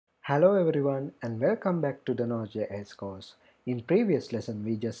Hello everyone and welcome back to the NodeJS course. In previous lesson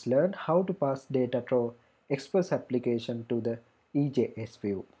we just learned how to pass data through Express application to the EJS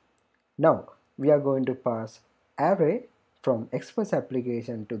view. Now we are going to pass array from Express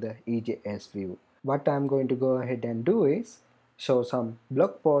application to the EJS view. What I am going to go ahead and do is show some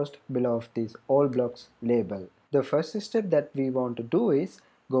blog post below of this all blocks label. The first step that we want to do is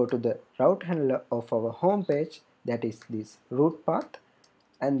go to the route handler of our home page, that is this root path,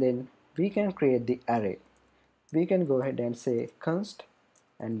 and then we can create the array. We can go ahead and say const,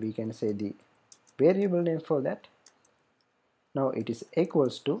 and we can say the variable name for that. Now it is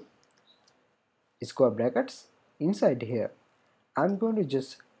equals to square brackets. Inside here I'm going to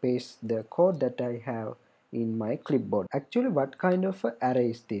just paste the code that I have in my clipboard. Actually, what kind of an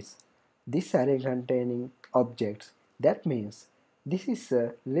array is this? This array containing objects. That means this is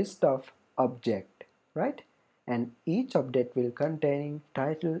a list of object, right? And each object will contain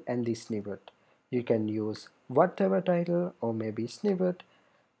title and the snippet. You can use whatever title or maybe snippet,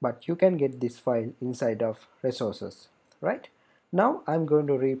 but you can get this file inside of resources, right? Now I'm going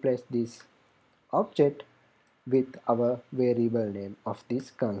to replace this object with our variable name of this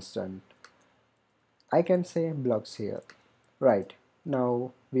constant. I can say blocks here. Right,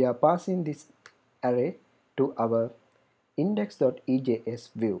 now we are passing this array to our index.ejs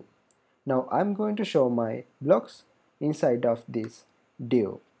view. Now I'm going to show my blocks inside of this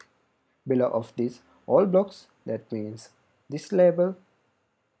div. Below of this all blocks, that means this label,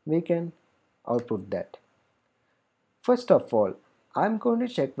 we can output that. First of all, I'm going to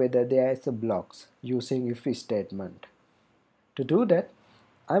check whether there is a blocks using if statement. To do that,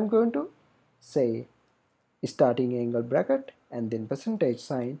 I'm going to say starting angle bracket and then percentage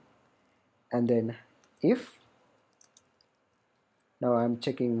sign, and then if. Now I'm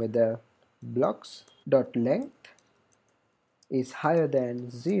checking whether blocks dot length is higher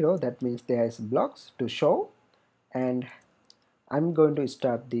than 0, that means there is blocks to show, and I'm going to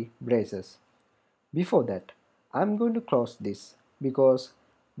start the braces. Before that, I'm going to close this because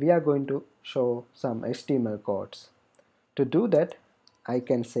we are going to show some HTML codes. To do that, I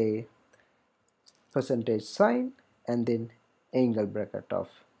can say percentage sign and then angle bracket of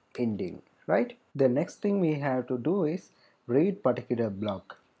ending, right? The next thing we have to do is read particular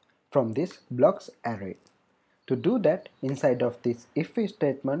block from this blocks array. To do that, inside of this if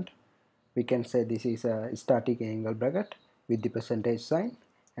statement, we can say this is a static angle bracket with the percentage sign,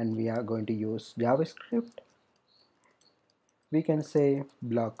 and we are going to use JavaScript. We can say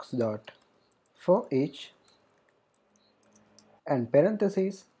blocks dot for each, and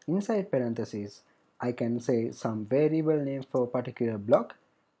parentheses. Inside parentheses I can say some variable name for particular block.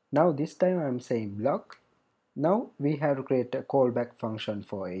 Now this time I am saying block. Now we have to create a callback function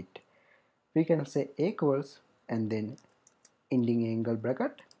for it. We can say equals and then ending angle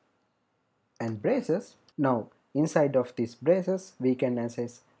bracket and braces. Now inside of these braces we can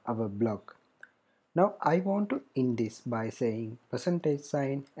access our block. Now I want to end this by saying percentage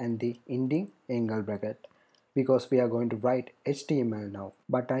sign and the ending angle bracket, because we are going to write HTML now,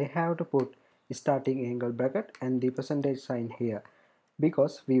 but I have to put starting angle bracket and the percentage sign here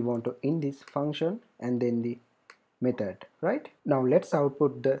because we want to end this function and then the method, right? Now let's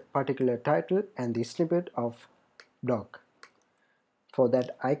output the particular title and the snippet of block. For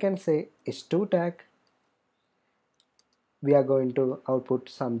that I can say h2 tag. We are going to output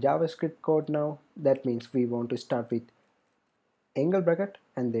some JavaScript code now. That means we want to start with angle bracket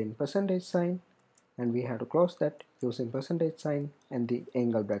and then percentage sign, and we have to close that using percentage sign and the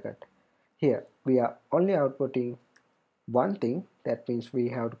angle bracket. Here we are only outputting one thing, that means we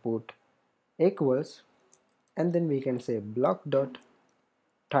have to put equals and then we can say block dot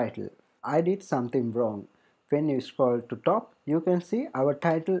title. I did something wrong. When you scroll to top, you can see our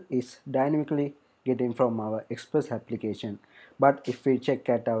title is dynamically getting from our Express application. But if we check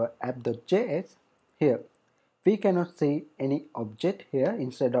at our app.js, here we cannot see any object here.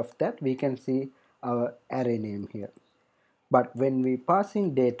 Instead of that, we can see our array name here. But when we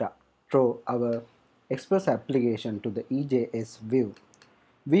passing data through our Express application to the EJS view,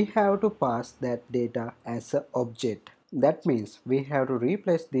 we have to pass that data as an object. That means we have to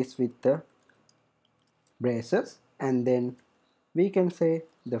replace this with the braces, and then we can say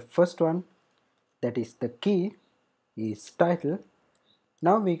the first one, that is the key, is title.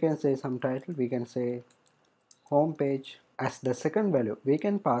 Now we can say some title, we can say home page. As the second value we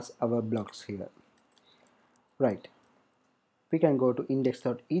can pass our blocks here, right? We can go to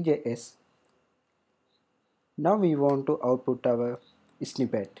index.ejs. Now we want to output our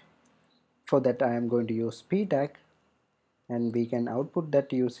snippet. For that I am going to use p tag, and we can output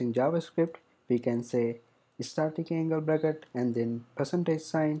that using JavaScript. We can say static angle bracket and then percentage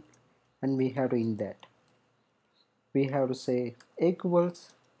sign and we have to in that. We have to say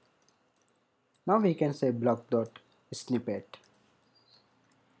equals. Now we can say block.snippet,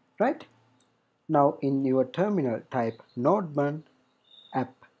 right? Now in your terminal type nodeman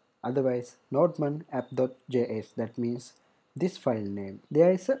app, otherwise nodeman app.js, that means this file name.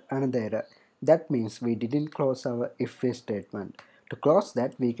 There is another error. That means we didn't close our if statement. To close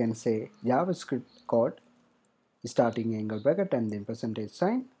that, we can say JavaScript code starting angle bracket and then percentage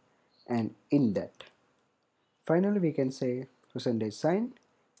sign, and in that. Finally, we can say percentage sign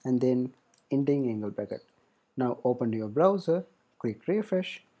and then ending angle bracket. Now open your browser, click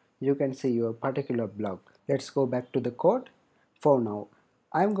refresh, you can see your particular blog. Let's go back to the code. For now,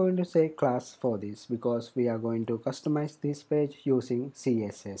 I'm going to say class for this because we are going to customize this page using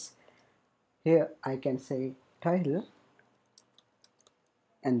CSS. Here I can say title,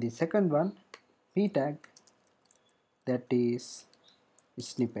 and the second one p tag, that is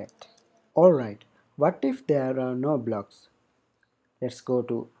snippet. Alright, what if there are no blocks? Let's go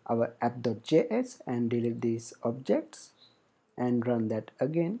to our app.js and delete these objects and run that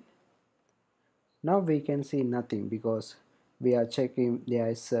again. Now we can see nothing because we are checking there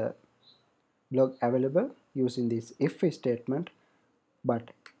is a block available using this if statement,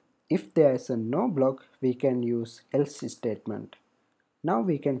 but if there is a no block, we can use else statement. Now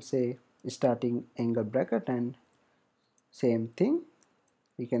we can say starting angle bracket and same thing,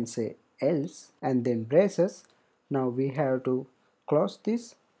 we can say else and then braces. Now we have to close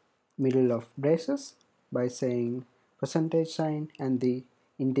this middle of braces by saying percentage sign and the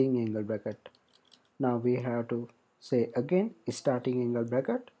ending angle bracket. Now we have to say again starting angle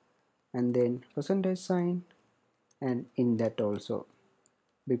bracket and then percentage sign and in that also,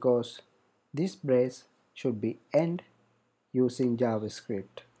 because this brace should be end using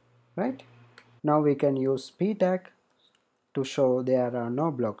JavaScript, right? Now we can use p tag to show there are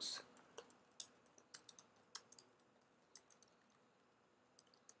no blocks,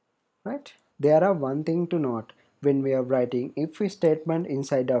 right? There are one thing to note: when we are writing if statement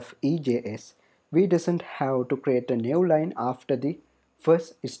inside of EJS, we doesn't have to create a new line after the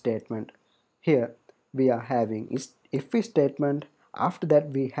first statement. Here we are having if statement, after that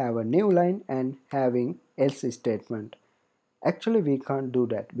we have a new line and having else statement. Actually we can't do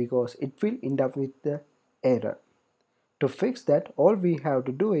that because it will end up with the error. To fix that, all we have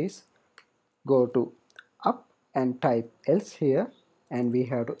to do is go to up and type else here, and we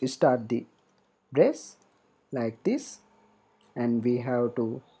have to start the brace like this, and we have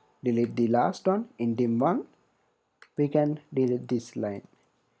to delete the last one in dim1. We can delete this line.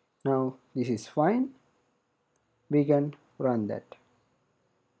 Now this is fine, we can run that.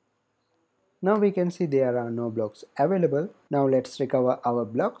 Now we can see there are no blocks available. Now let's recover our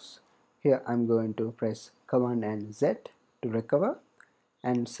blocks. Here I'm going to press Command and Z to recover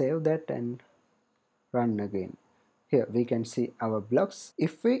and save that and run again. Here we can see our blocks.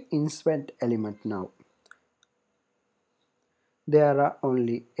 If we insert element now, there are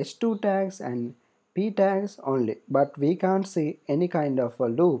only h2 tags and p tags only, but we can't see any kind of a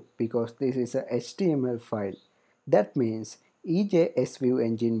loop because this is a HTML file. That means EJS view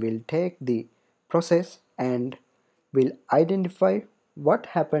engine will take the process and will identify what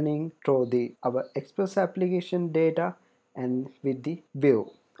happening through the our express application data and with the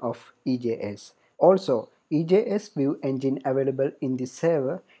view of EJS. Also, EJS view engine available in the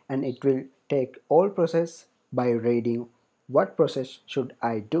server, and it will take all process by reading what process should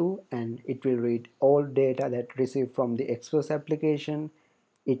I do, and it will read all data that received from the express application.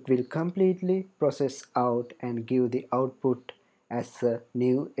 It will completely process out and give the output as a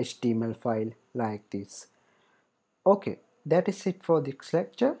new HTML file like this. Okay, that is it for this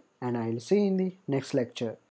lecture, and I'll see you in the next lecture.